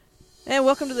And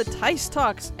welcome to the Tice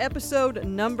Talks, episode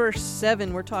number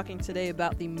 7. We're talking today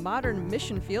about the modern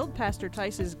mission field. Pastor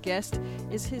Tice's guest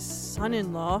is his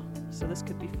son-in-law, so this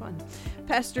could be fun.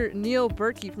 Pastor Neil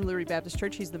Berkey from Liberty Baptist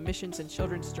Church. He's the Missions and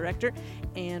Children's Director.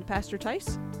 And Pastor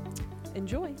Tice,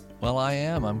 enjoy. Well, I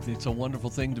am. It's a wonderful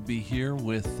thing to be here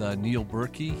with Neil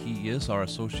Berkey. He is our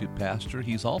associate pastor.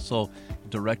 He's also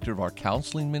director of our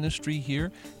counseling ministry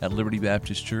here at Liberty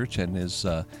Baptist Church and is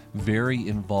very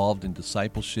involved in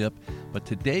discipleship. But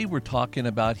today we're talking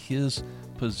about his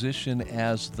position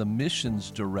as the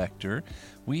missions director.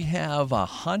 We have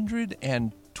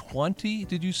 120,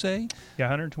 did you say? Yeah,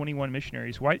 121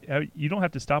 missionaries. Why you don't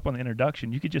have to stop on the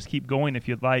introduction. You could just keep going if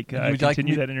you'd like.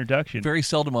 Continue that introduction. Very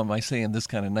seldom am I saying this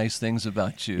kind of nice things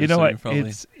about you. You know what?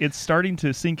 It's starting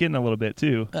to sink in a little bit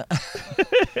too.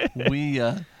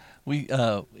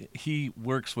 He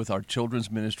works with our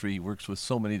children's ministry. He works with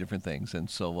so many different things, and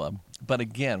so. But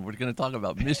again, we're going to talk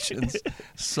about missions.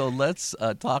 So let's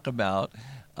talk about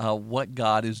what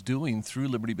God is doing through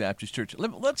Liberty Baptist Church.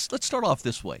 Let's start off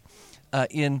this way.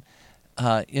 In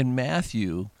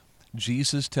Matthew,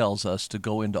 Jesus tells us to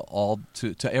go into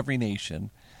to every nation,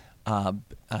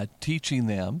 teaching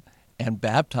them and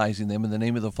baptizing them in the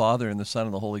name of the Father and the Son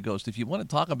and the Holy Ghost. If you want to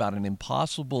talk about an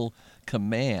impossible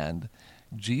command,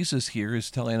 Jesus here is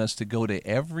telling us to go to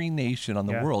every nation on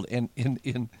the world. And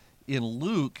in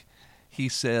Luke, he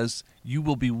says, "You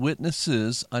will be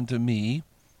witnesses unto me,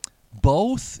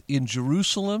 both in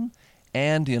Jerusalem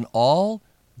and in all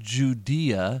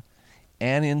Judea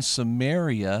and in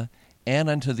Samaria and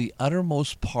unto the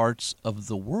uttermost parts of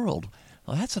the world."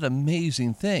 Well, that's an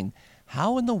amazing thing.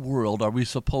 How in the world are we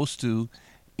supposed to,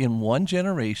 in one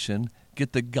generation,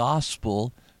 get the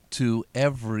gospel to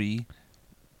every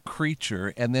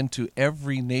creature and then to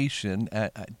every nation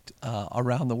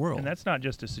around the world? And that's not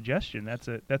just a suggestion. That's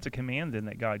a command then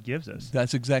that God gives us.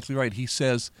 That's exactly right. He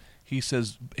says, he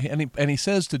says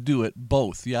to do it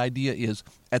both. The idea is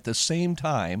at the same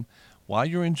time, while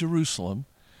you're in Jerusalem,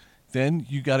 then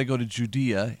you got to go to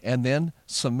Judea and then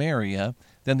Samaria,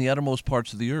 then the uttermost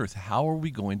parts of the earth. How are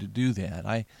we going to do that?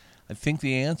 I think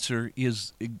the answer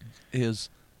is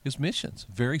missions,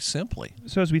 very simply.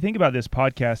 So as we think about this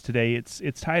podcast today,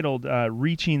 it's titled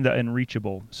 "Reaching the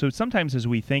Unreachable." So sometimes as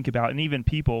we think about, and even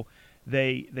people,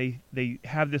 they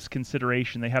have this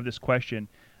consideration, they have this question: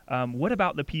 what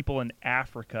about the people in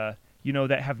Africa,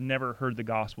 that have never heard the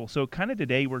gospel? So kind of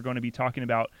today we're going to be talking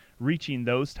about reaching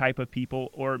those type of people,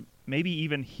 or maybe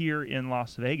even here in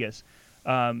Las Vegas,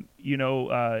 the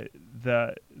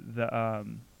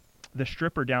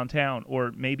stripper downtown,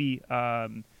 or maybe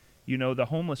the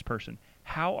homeless person.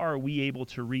 How are we able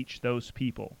to reach those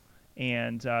people?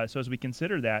 And so as we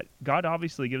consider that, God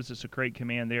obviously gives us a great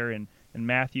command there in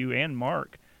Matthew and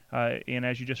Mark, and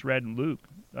as you just read in Luke,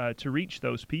 to reach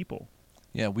those people.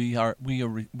 Yeah, we are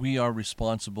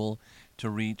responsible to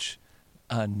reach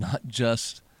not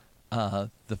just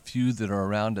the few that are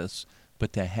around us,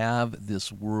 but to have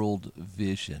this world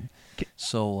vision.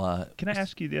 Can I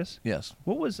ask you this? Yes.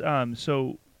 What was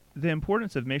so the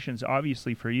importance of missions?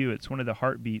 Obviously, for you, it's one of the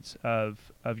heartbeats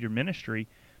of your ministry.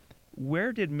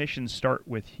 Where did missions start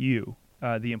with you?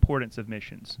 The importance of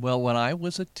missions. Well, when I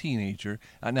was a teenager,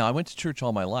 now I went to church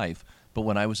all my life, but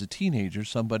when I was a teenager,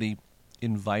 somebody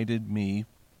invited me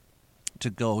to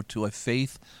go to a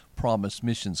Faith Promise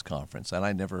missions conference, and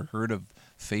I never heard of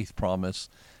Faith Promise.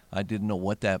 I didn't know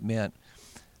what that meant.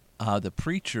 The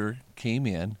preacher came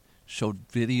in, showed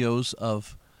videos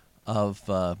of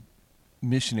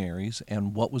missionaries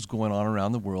and what was going on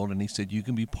around the world, and he said, you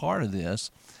can be part of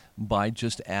this by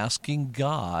just asking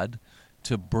God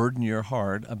to burden your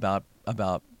heart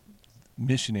about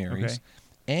missionaries. Okay.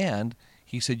 And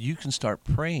he said you can start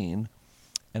praying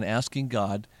and asking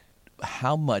God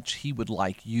how much he would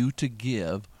like you to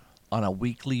give on a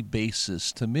weekly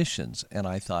basis to missions. And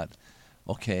I thought,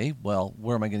 okay, well,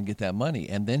 where am I going to get that money?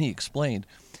 And then he explained,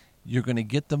 you're going to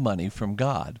get the money from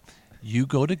God. You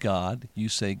go to God, you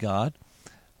say, God,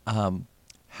 how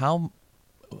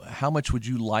much would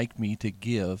you like me to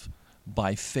give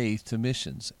by faith to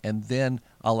missions? And then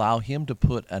allow him to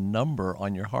put a number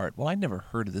on your heart. Well, I never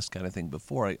heard of this kind of thing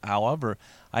before. However,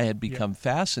 I had become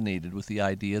fascinated with the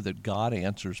idea that God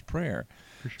answers prayer.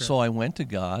 For sure. So I went to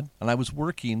God, and I was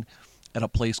working at a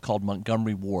place called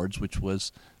Montgomery Wards, which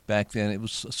was, back then, it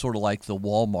was sort of like the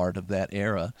Walmart of that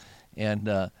era. And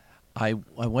I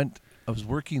was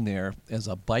working there as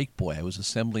a bike boy. I was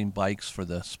assembling bikes for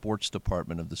the sports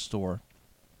department of the store.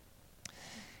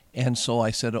 And so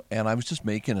I said, and I was just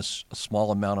making a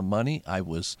small amount of money. I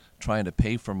was trying to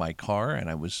pay for my car, and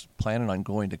I was planning on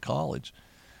going to college.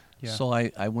 Yeah. So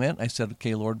I went, I said,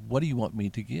 okay, Lord, what do you want me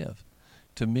to give?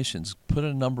 to missions. Put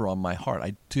a number on my heart.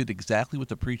 I did exactly what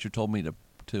the preacher told me to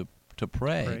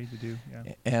pray. Pray to do,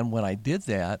 yeah. And when I did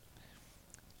that,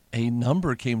 a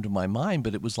number came to my mind,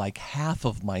 but it was like half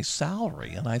of my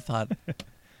salary, and I thought,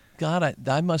 God,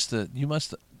 I must have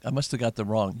got the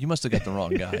wrong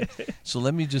guy. So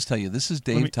let me just tell you, this is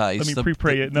Dave Tice. Let me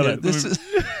pre-pray it.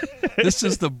 This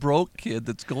is the broke kid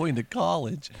that's going to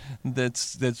college,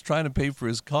 that's trying to pay for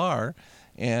his car,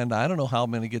 and I don't know how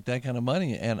I'm going to get that kind of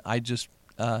money. And I just,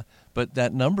 but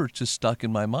that number just stuck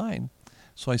in my mind.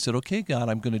 So I said, okay, God,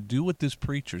 I'm going to do what this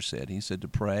preacher said. He said to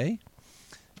pray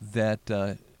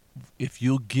that if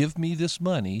you'll give me this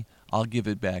money, I'll give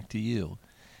it back to you.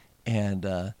 And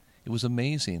it was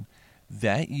amazing.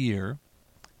 That year,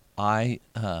 I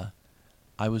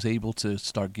was able to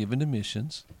start giving to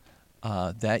missions.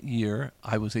 That year,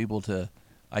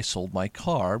 I sold my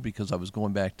car because I was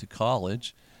going back to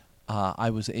college. I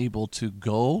was able to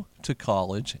go to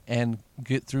college and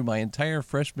get through my entire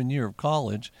freshman year of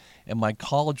college, and my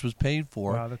college was paid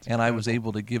for, wow, that's and incredible. I was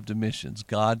able to give to missions.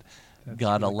 God really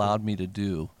allowed cool. me to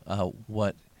do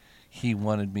what He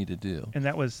wanted me to do. And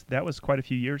that was quite a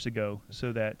few years ago.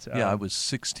 So that I was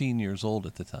 16 years old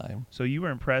at the time. So you were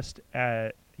impressed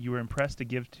to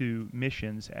give to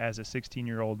missions as a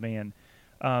 16-year-old man.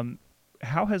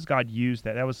 How has God used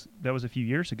that? That was a few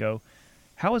years ago.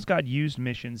 How has God used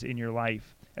missions in your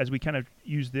life as we kind of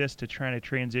use this to try to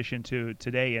transition to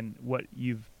today and what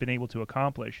you've been able to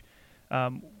accomplish?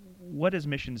 What has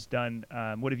missions done?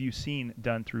 What have you seen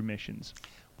done through missions?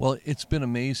 Well, it's been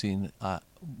amazing.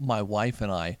 My wife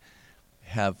and I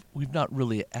we've not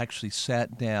really actually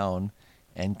sat down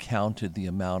and counted the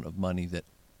amount of money that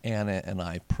Anna and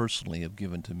I personally have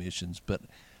given to missions, but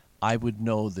I would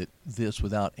know that this,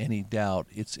 without any doubt,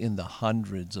 it's in the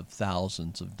hundreds of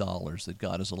thousands of dollars that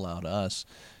God has allowed us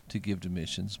to give to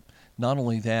missions. Not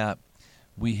only that,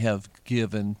 we have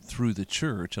given through the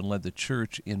church and led the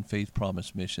church in Faith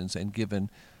Promise Missions and given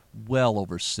well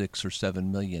over $6 or $7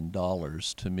 million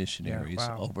to missionaries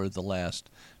over the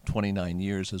last 29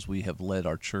 years as we have led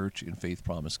our church in Faith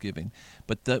Promise Giving.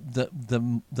 But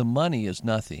the money is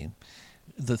nothing.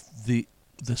 The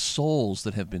souls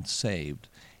that have been saved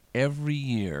every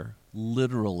year,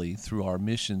 literally through our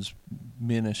missions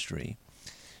ministry,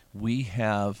 we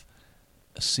have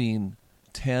seen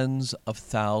tens of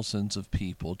thousands of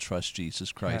people trust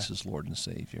Jesus Christ as Lord and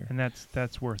Savior. And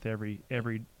that's worth every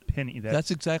penny.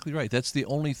 That's exactly right. That's the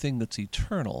only thing that's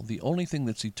eternal. The only thing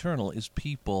that's eternal is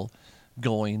people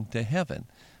going to heaven.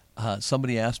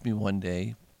 Somebody asked me one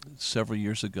day, several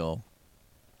years ago,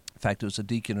 in fact, it was a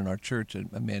deacon in our church,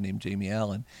 a man named Jamie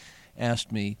Allen,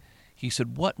 asked me, he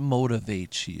said, what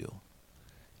motivates you?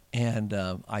 And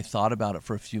I thought about it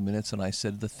for a few minutes, and I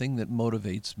said, the thing that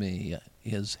motivates me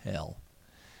is hell.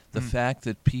 The fact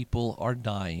that people are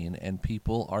dying and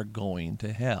people are going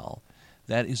to hell.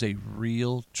 That is a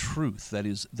real truth. That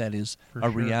is For a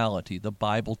sure. reality. The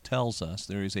Bible tells us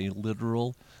there is a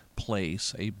literal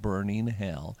place, a burning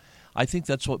hell. I think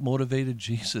that's what motivated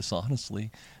Jesus,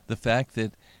 honestly. The fact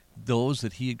that those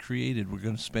that he had created were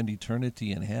going to spend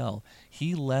eternity in hell.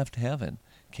 He left heaven,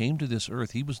 came to this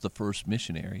earth. He was the first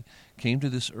missionary, came to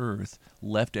this earth,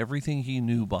 left everything he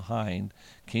knew behind,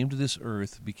 came to this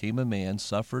earth, became a man,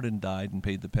 suffered and died and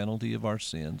paid the penalty of our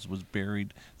sins, was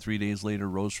buried 3 days later,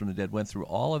 rose from the dead, went through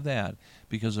all of that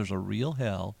because there's a real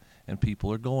hell and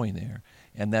people are going there.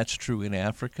 And that's true in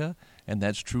Africa, and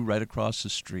that's true right across the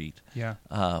street. Yeah.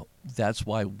 That's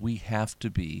why we have to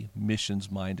be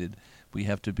missions-minded. We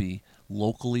have to be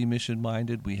locally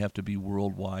mission-minded. We have to be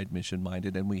worldwide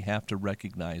mission-minded. And we have to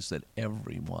recognize that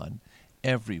everyone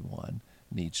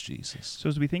needs Jesus. So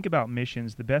as we think about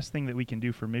missions, the best thing that we can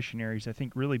do for missionaries, I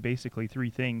think really basically three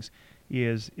things,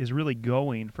 is really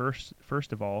going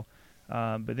first of all,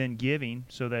 but then giving,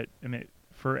 so that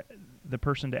for the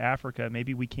person to Africa,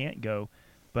 maybe we can't go,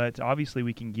 but obviously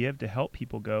we can give to help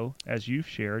people go, as you've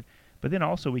shared, but then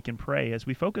also we can pray. As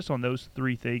we focus on those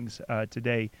three things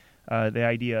today, the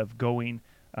idea of going,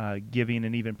 giving,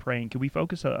 and even praying, can we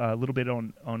focus a little bit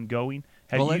on going?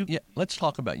 Let's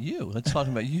talk about you. Let's talk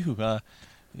about you.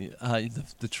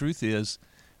 The truth is,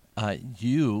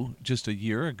 you, just a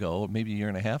year ago, maybe a year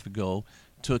and a half ago,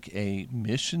 took a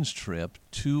missions trip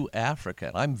to Africa.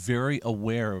 And I'm very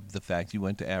aware of the fact you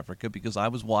went to Africa because I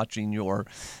was watching your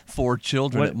 4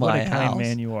 children at my house. What a kind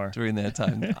man you are. During that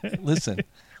time. Listen,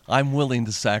 I'm willing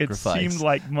to sacrifice. It seemed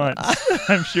like months,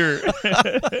 I'm sure.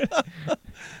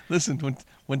 Listen,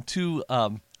 when two,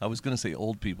 I was going to say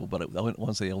old people, but I wouldn't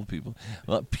want to say old people.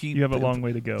 You have a long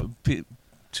way to go.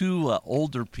 Two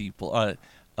older people,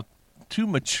 two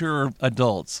mature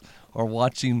adults are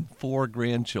watching 4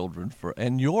 grandchildren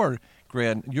and your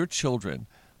your children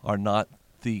are not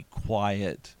the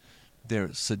quiet,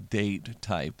 they're sedate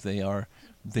type. They are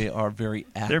very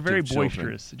active. They're very children.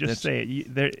 boisterous. Just say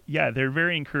it. They're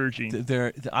very encouraging.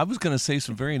 I was going to say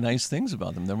some very nice things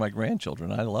about them. They're my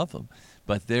grandchildren. I love them,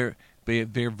 but they're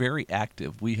very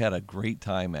active. We had a great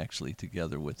time actually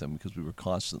together with them because we were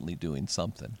constantly doing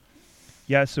something.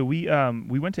 Yeah, so we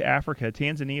went to Africa,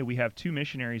 Tanzania. We have 2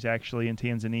 missionaries actually in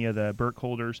Tanzania, the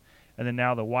Burkholders, and then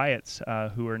now the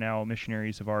Wyatts, who are now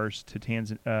missionaries of ours to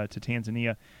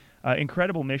Tanzania.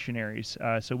 Incredible missionaries.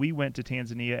 So we went to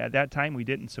Tanzania. At that time, we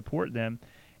didn't support them,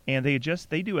 and they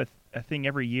do a thing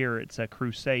every year. It's a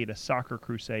crusade, a soccer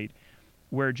crusade,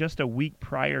 where just a week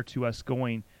prior to us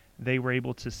going, they were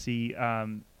able to see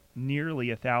nearly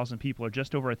 1,000 people, or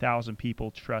just over 1,000 people,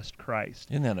 trust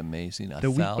Christ. Isn't that amazing? The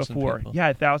week before, people? yeah,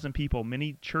 1,000 people.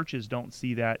 Many churches don't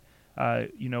see that,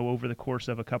 over the course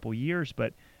of a couple years,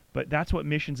 but that's what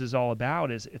missions is all about.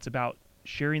 It's about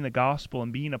sharing the gospel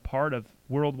and being a part of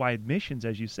worldwide missions,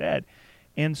 as you said.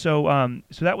 And so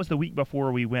that was the week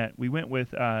before we went. We went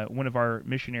with one of our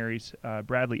missionaries,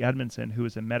 Bradley Edmondson, who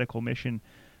is a medical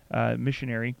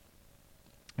missionary.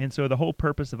 And so the whole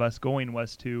purpose of us going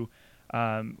was to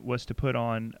put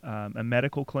on a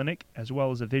medical clinic as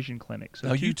well as a vision clinic.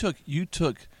 So you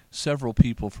took several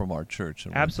people from our church.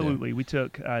 And absolutely, we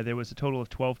took. There was a total of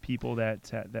 12 people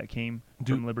that came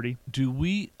from Liberty. Do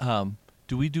we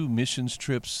do missions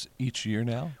trips each year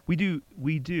now? We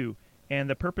do. And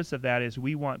the purpose of that is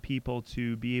we want people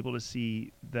to be able to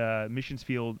see the missions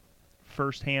field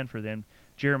firsthand for them.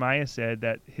 Jeremiah said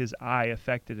that his eye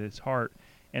affected his heart.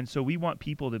 And so we want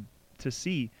people to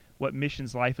see what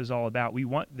missions life is all about. We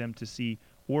want them to see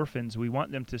orphans. We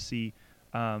want them to see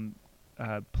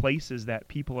places that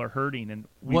people are hurting. And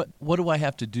what do I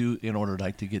have to do in order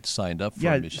to get signed up for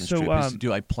a missions trip?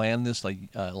 Do I plan this like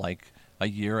a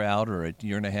year out or a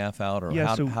year and a half out, or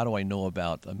how do I know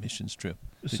about a missions trip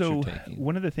that you're taking?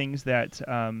 One of the things that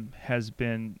has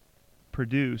been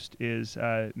produced is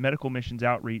medical missions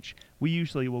outreach. We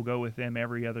usually will go with them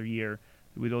every other year.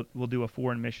 We'll do a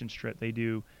foreign missions trip. They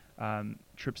do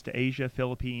trips to Asia,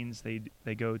 Philippines.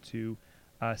 They go to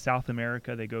South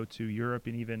America. They go to Europe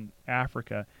and even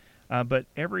Africa. But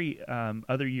every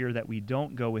other year that we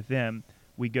don't go with them,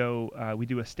 we do a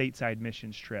stateside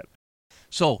missions trip.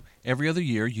 So every other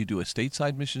year you do a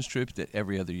stateside missions trip. That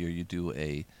every other year you do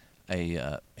a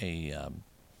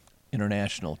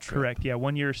international trip. Correct. Yeah,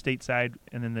 1 year stateside,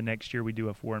 and then the next year we do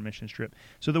a foreign missions trip.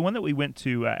 So the one that we went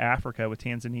to Africa with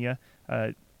Tanzania,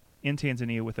 in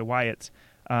Tanzania with the Wyatts,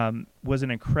 was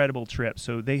an incredible trip.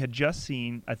 So they had just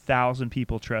seen 1,000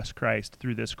 people trust Christ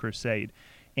through this crusade,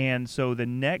 and so the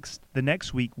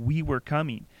next week we were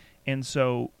coming, and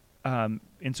so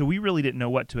we really didn't know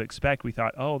what to expect. We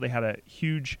thought, they had a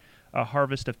huge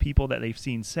harvest of people that they've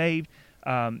seen saved.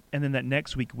 And then that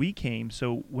next week we came.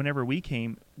 So whenever we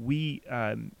came, we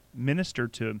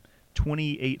ministered to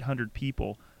 2,800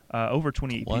 people, over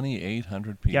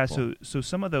 2,800 people. Yeah, so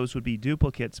some of those would be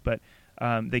duplicates, but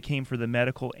they came for the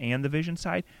medical and the vision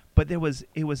side. But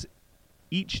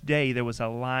each day there was a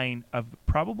line of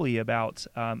probably about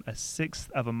a sixth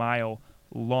of a mile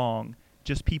long,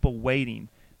 just people waiting.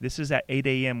 This is at 8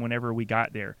 a.m. whenever we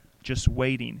got there, just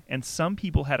waiting. And some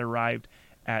people had arrived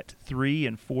at 3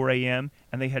 and 4 a.m.,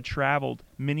 and they had traveled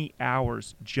many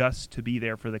hours just to be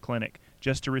there for the clinic,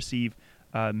 just to receive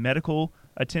medical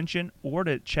attention or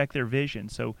to check their vision.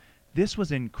 So this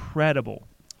was incredible.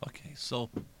 Okay, so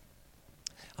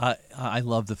I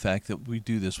love the fact that we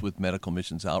do this with Medical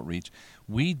Missions Outreach.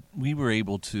 We were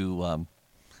able to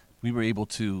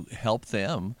help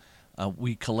them.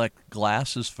 We collect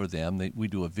glasses for them. We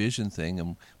do a vision thing,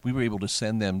 and we were able to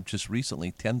send them just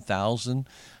recently 10,000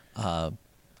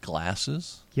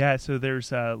 glasses. Yeah, so there's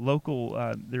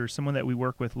there's someone that we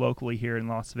work with locally here in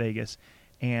Las Vegas,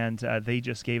 and they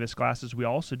just gave us glasses. We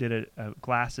also did a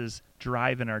glasses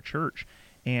drive in our church,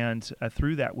 and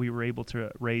through that we were able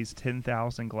to raise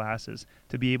 10,000 glasses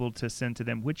to be able to send to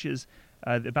them, which is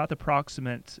about the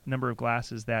approximate number of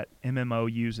glasses that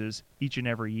MMO uses each and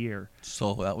every year.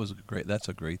 So that's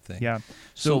a great thing. Yeah.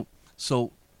 So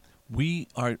we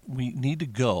need to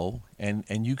go,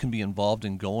 and you can be involved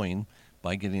in going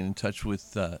by getting in touch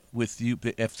with you.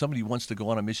 If somebody wants to go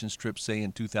on a missions trip, say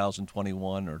in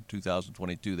 2021 or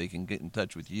 2022, they can get in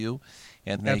touch with you,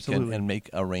 and they Absolutely. can make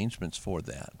arrangements for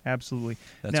that. Absolutely.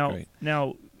 That's great.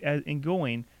 Now, in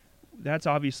going, that's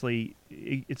obviously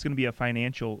it's going to be a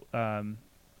financial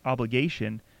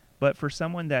obligation. But for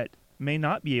someone that may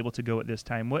not be able to go at this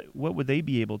time, what would they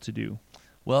be able to do?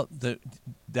 Well,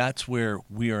 that's where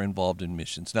we are involved in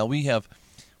missions. Now we have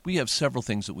several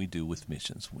things that we do with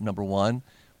missions. Number one,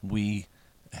 we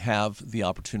have the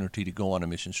opportunity to go on a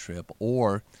missions trip,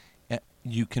 or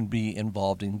you can be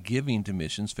involved in giving to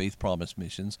missions, Faith Promise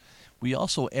Missions. We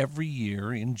also, every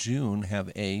year in June, have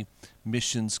a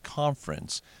missions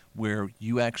conference where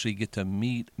you actually get to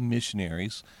meet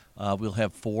missionaries. We'll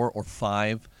have 4 or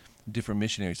 5 different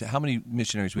missionaries. How many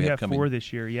missionaries we have coming? We have 4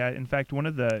 this year, yeah. In fact, one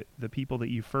of the people that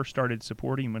you first started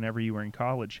supporting whenever you were in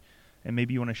college, and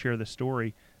maybe you want to share the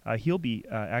story, he'll be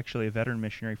actually a veteran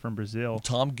missionary from Brazil.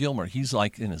 Tom Gilmer. He's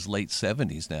like in his late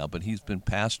 70s now, but he's been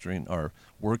pastoring or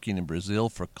working in Brazil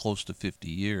for close to 50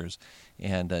 years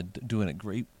and doing a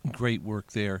great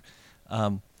work there.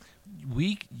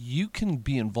 You can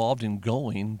be involved in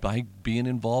going by being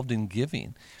involved in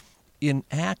giving. In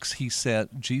Acts,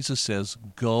 Jesus says,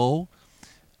 go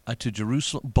to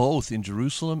Jerusalem, both in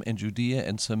Jerusalem and Judea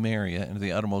and Samaria and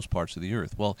the uttermost parts of the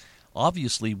earth. Well,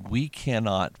 obviously, we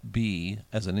cannot be,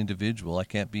 as an individual, I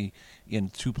can't be in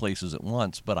 2 places at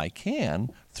once, but I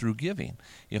can through giving.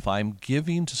 If I'm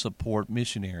giving to support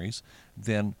missionaries,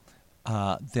 then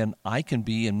I can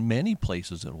be in many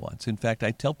places at once. In fact, I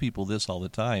tell people this all the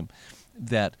time,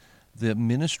 that the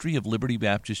ministry of Liberty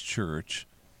Baptist Church,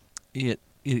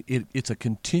 it's a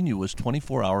continuous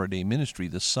 24-hour-a-day ministry.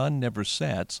 The sun never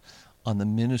sets on the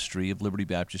ministry of Liberty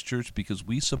Baptist Church because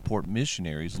we support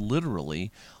missionaries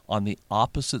literally on the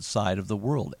opposite side of the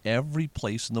world. Every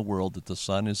place in the world that the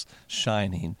sun is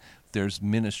shining, there's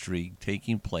ministry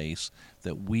taking place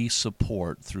that we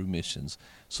support through missions.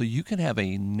 So you can have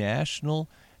a national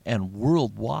and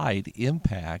worldwide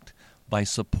impact by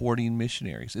supporting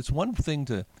missionaries. It's one thing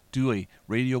to do a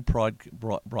radio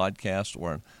broadcast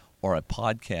or a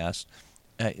podcast.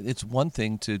 It's one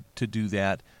thing to do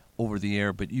that over the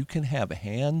air, but you can have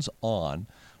hands-on,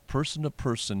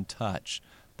 person-to-person touch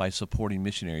by supporting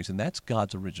missionaries, and that's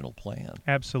God's original plan.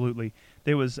 Absolutely.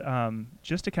 There was,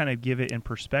 just to kind of give it in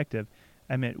perspective,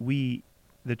 I mean,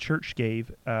 the church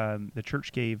gave well over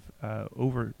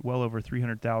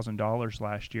 $300,000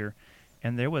 last year,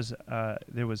 and there was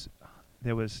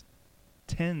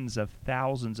tens of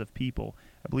thousands of people.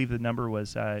 I believe the number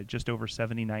was just over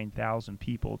 79,000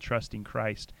 people trusting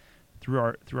Christ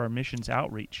through our missions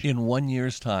outreach. In 1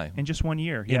 year's time. In just 1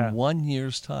 year, yeah. In 1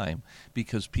 year's time,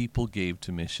 because people gave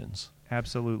to missions.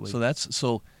 Absolutely. So that's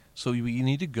so we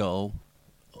need to go,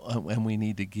 and we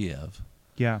need to give.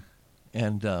 Yeah.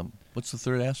 And what's the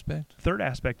third aspect? Third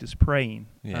aspect is praying.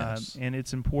 Yes. And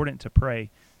it's important to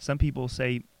pray. Some people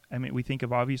say, I mean, we think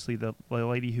of obviously the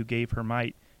lady who gave her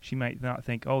mite. She might not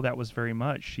think, oh, that was very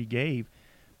much. She gave.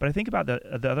 But I think about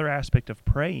the other aspect of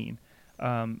praying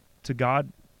to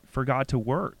God, for God to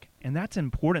work. And that's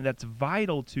important. That's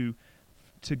vital to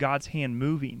God's hand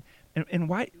moving. And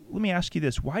why? Let me ask you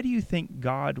this. Why do you think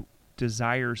God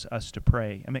desires us to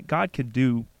pray? I mean, God could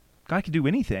do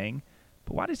anything,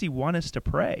 but why does he want us to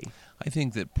pray? I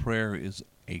think that prayer is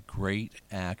a great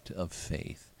act of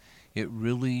faith. It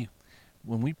really,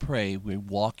 when we pray, we're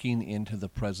walking into the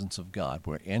presence of God.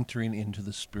 We're entering into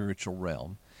the spiritual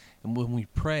realm. And when we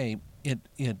pray,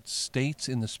 it states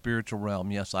in the spiritual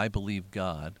realm, yes, I believe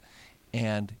God.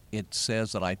 And it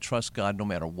says that I trust God no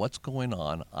matter what's going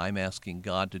on. I'm asking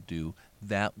God to do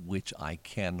that which I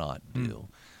cannot do.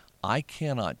 I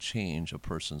cannot change a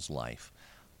person's life.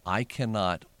 I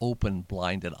cannot open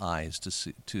blinded eyes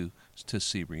to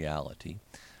see reality.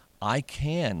 I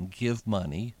can give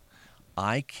money.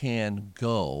 I can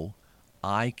go.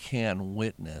 I can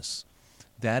witness.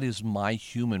 That is my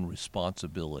human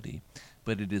responsibility.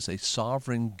 But it is a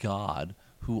sovereign God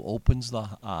who opens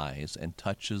the eyes and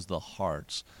touches the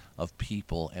hearts of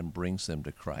people and brings them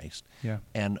to Christ. Yeah.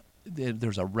 And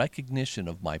there's a recognition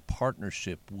of my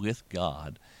partnership with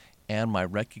God and my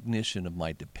recognition of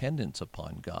my dependence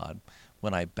upon God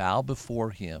when I bow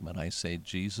before him and I say,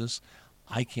 Jesus,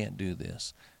 I can't do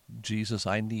this. Jesus,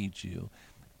 I need you.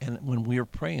 And when we are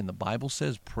praying, the Bible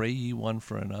says, pray ye one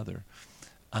for another.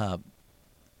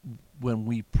 When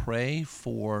we pray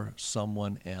for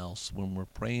someone else, when we're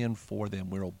praying for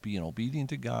them, we're being obedient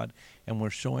to God, and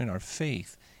we're showing our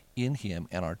faith in him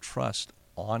and our trust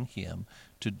on him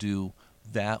to do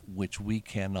that which we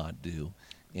cannot do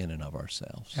in and of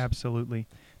ourselves. Absolutely.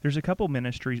 There's a couple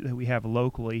ministries that we have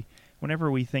locally.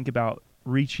 Whenever we think about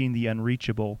reaching the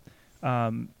unreachable,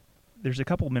 there's a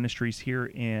couple ministries here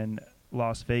in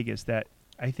Las Vegas that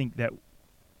I think that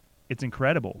it's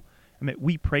incredible. I mean,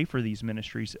 we pray for these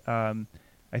ministries. I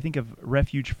think of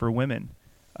Refuge for Women,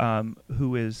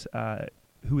 who is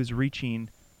reaching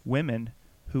women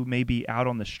who may be out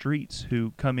on the streets,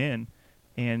 who come in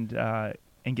and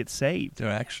get saved. They're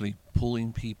actually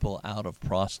pulling people out of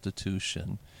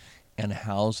prostitution and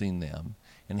housing them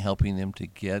and helping them to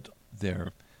get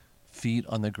their feet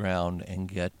on the ground and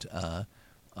get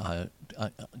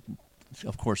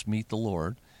of course, meet the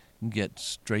Lord,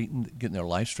 getting their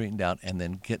life straightened out, and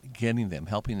then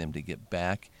helping them to get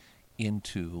back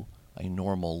into a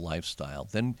normal lifestyle.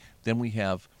 Then we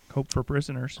have Hope for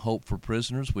Prisoners. Hope for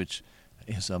Prisoners, which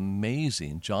is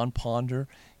amazing. John Ponder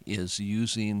is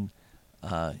using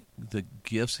the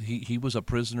gifts. He was a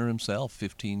prisoner himself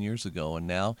 15 years ago, and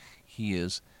now he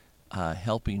is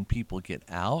helping people get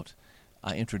out,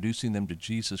 introducing them to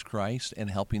Jesus Christ, and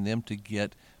helping them to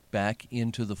get back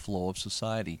into the flow of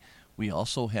society. We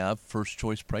also have First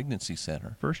Choice Pregnancy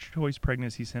Center. First Choice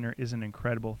Pregnancy Center is an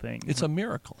incredible thing. It's a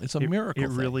miracle. It's a miracle. It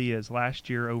really is. Last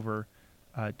year, over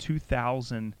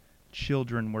 2,000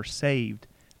 children were saved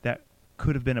that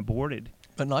could have been aborted.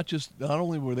 But not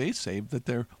only were they saved, that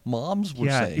their moms were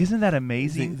saved. Yeah, isn't that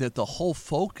amazing? That the whole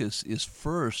focus is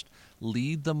first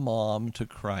lead the mom to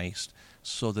Christ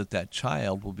so that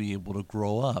child will be able to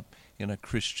grow up in a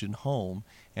Christian home,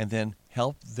 and then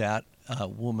help that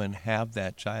woman have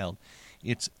that child.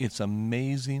 It's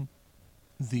amazing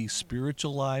the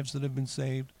spiritual lives that have been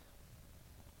saved,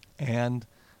 and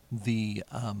the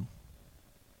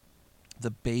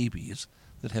babies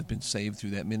that have been saved through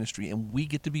that ministry, and we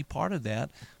get to be part of that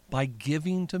by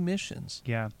giving to missions.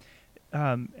 Yeah,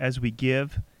 as we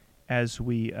give, as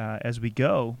we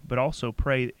go, but also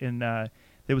pray. And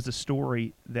there was a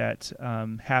story that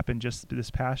happened just this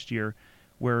past year,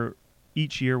 where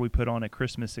each year we put on a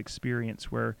Christmas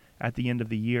experience, where at the end of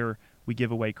the year we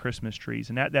give away Christmas trees.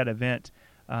 And at that event,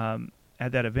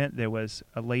 there was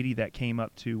a lady that came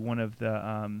up to one of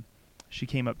the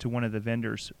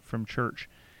vendors from church.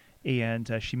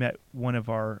 And she met one of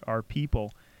our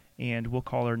people, and we'll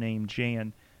call her name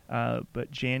Jan.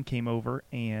 But Jan came over,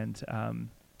 and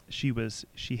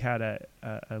she had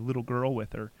a little girl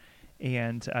with her,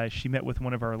 and she met with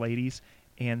one of our ladies,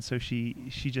 and so she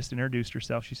just introduced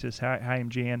herself. She says, "Hi, I'm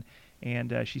Jan,"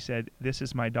 and she said, "This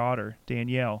is my daughter,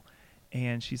 Danielle."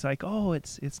 And she's like, "Oh,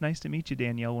 it's nice to meet you,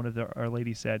 Danielle," one of our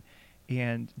ladies said.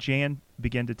 And Jan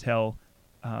began to tell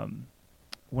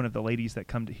one of the ladies that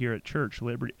come to here at church,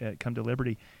 come to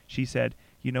Liberty, she said,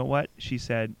 "You know what?" She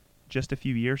said, "Just a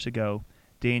few years ago,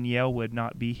 Danielle would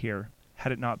not be here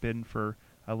had it not been for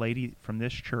a lady from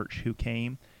this church who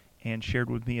came and shared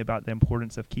with me about the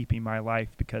importance of keeping my life,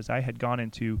 because I had gone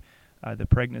into the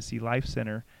Pregnancy Life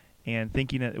Center and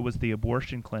thinking that it was the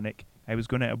abortion clinic. I was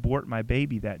going to abort my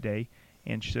baby that day."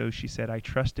 And so she said, "I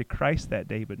trusted Christ that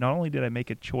day, but not only did I make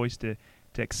a choice to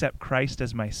accept Christ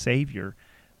as my Savior,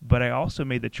 but I also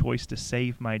made the choice to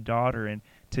save my daughter. And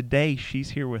today she's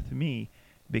here with me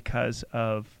because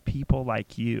of people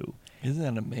like you." Isn't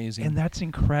that amazing? And that's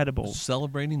incredible.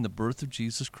 Celebrating the birth of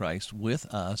Jesus Christ with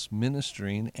us,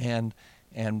 ministering, and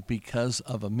because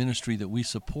of a ministry that we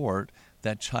support,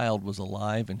 that child was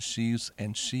alive, and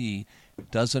she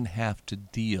doesn't have to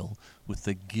deal with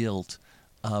the guilt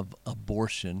of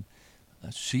abortion.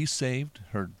 She's saved,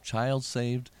 her child's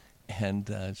saved,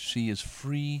 and she is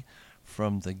free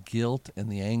from the guilt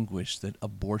and the anguish that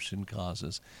abortion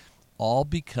causes, all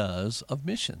because of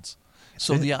missions.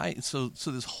 So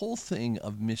this whole thing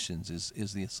of missions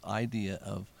is this idea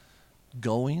of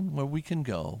going where we can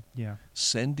go,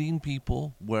 sending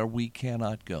people where we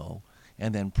cannot go,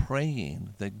 and then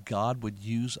praying that God would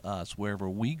use us wherever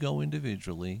we go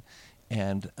individually,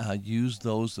 and use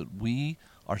those that we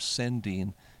are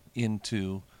sending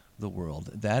into the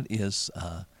world. That is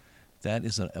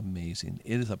amazing.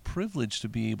 It is a privilege to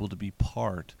be able to be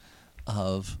part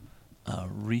of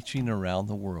reaching around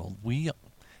the world.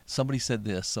 Somebody said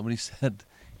this. Somebody said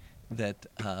that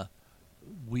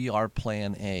we are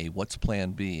Plan A. What's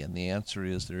Plan B? And the answer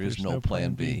is there's no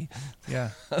Plan B.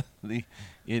 Yeah. It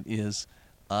is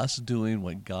us doing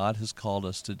what God has called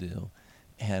us to do.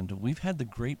 And we've had the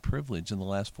great privilege in the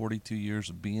last 42 years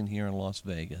of being here in Las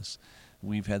Vegas.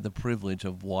 We've had the privilege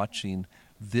of watching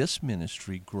this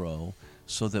ministry grow,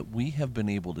 so that we have been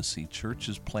able to see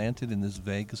churches planted in this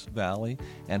Vegas Valley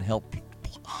and help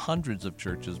hundreds of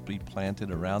churches be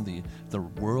planted around the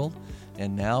world.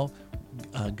 And now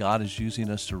God is using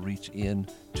us to reach in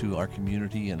to our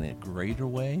community in a greater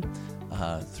way,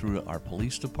 through our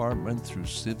police department, through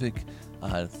civic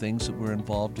things that we're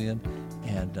involved in,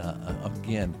 and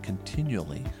again,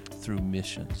 continually through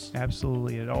missions.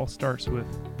 Absolutely. It all starts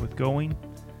with going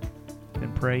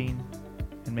and praying,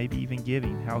 and maybe even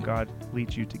giving, how God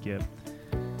leads you to give.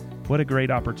 What a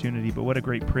great opportunity, but what a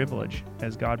great privilege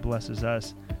as God blesses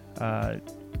us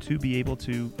to be able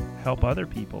to help other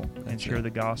people and share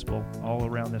the gospel all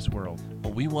around this world.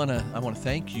 Well, I want to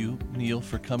thank you, Neil,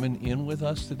 for coming in with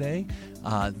us today.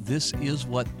 This is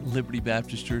what Liberty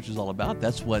Baptist Church is all about.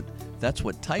 That's what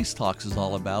Tice Talks is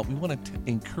all about. We want to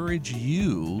encourage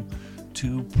you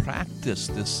to practice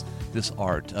this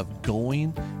art of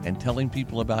going and telling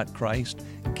people about Christ,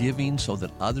 giving so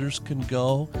that others can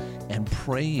go, and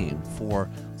praying for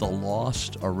the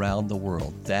lost around the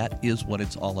world. That is what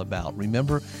it's all about.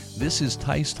 Remember, this is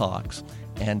Tice Talks,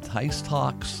 and Tice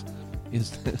Talks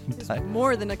is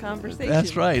more than a conversation.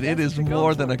 That's right. It is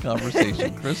more than a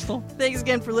conversation. Crystal? Thanks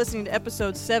again for listening to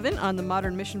episode 7 on the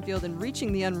Modern Mission Field and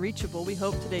Reaching the Unreachable. We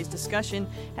hope today's discussion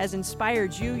has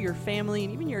inspired you, your family,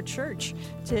 and even your church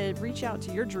to reach out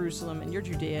to your Jerusalem and your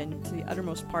Judea and to the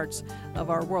uttermost parts of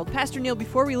our world. Pastor Neil,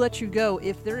 before we let you go,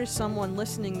 if there is someone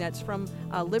listening that's from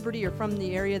Liberty or from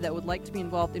the area that would like to be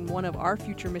involved in one of our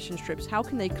future mission trips, how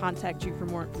can they contact you for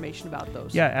more information about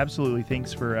those? Yeah, absolutely.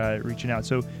 Thanks for reaching out.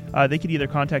 So they could either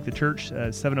contact the church,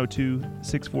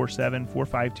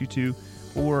 702-647-4522,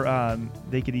 or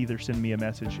they could either send me a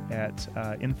message at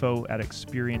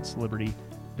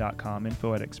info@experienceliberty.com,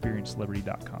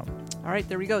 info@experienceliberty.com. All right,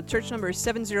 there we go. Church number is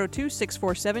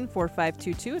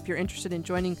 702-647-4522. If you're interested in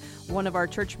joining one of our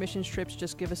church missions trips,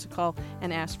 just give us a call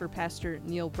and ask for Pastor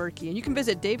Neil Berkey. And you can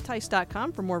visit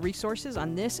davetice.com for more resources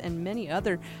on this and many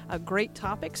other great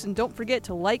topics. And don't forget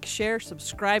to like, share,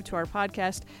 subscribe to our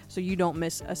podcast so you don't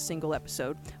miss a single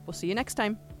episode. We'll see you next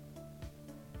time.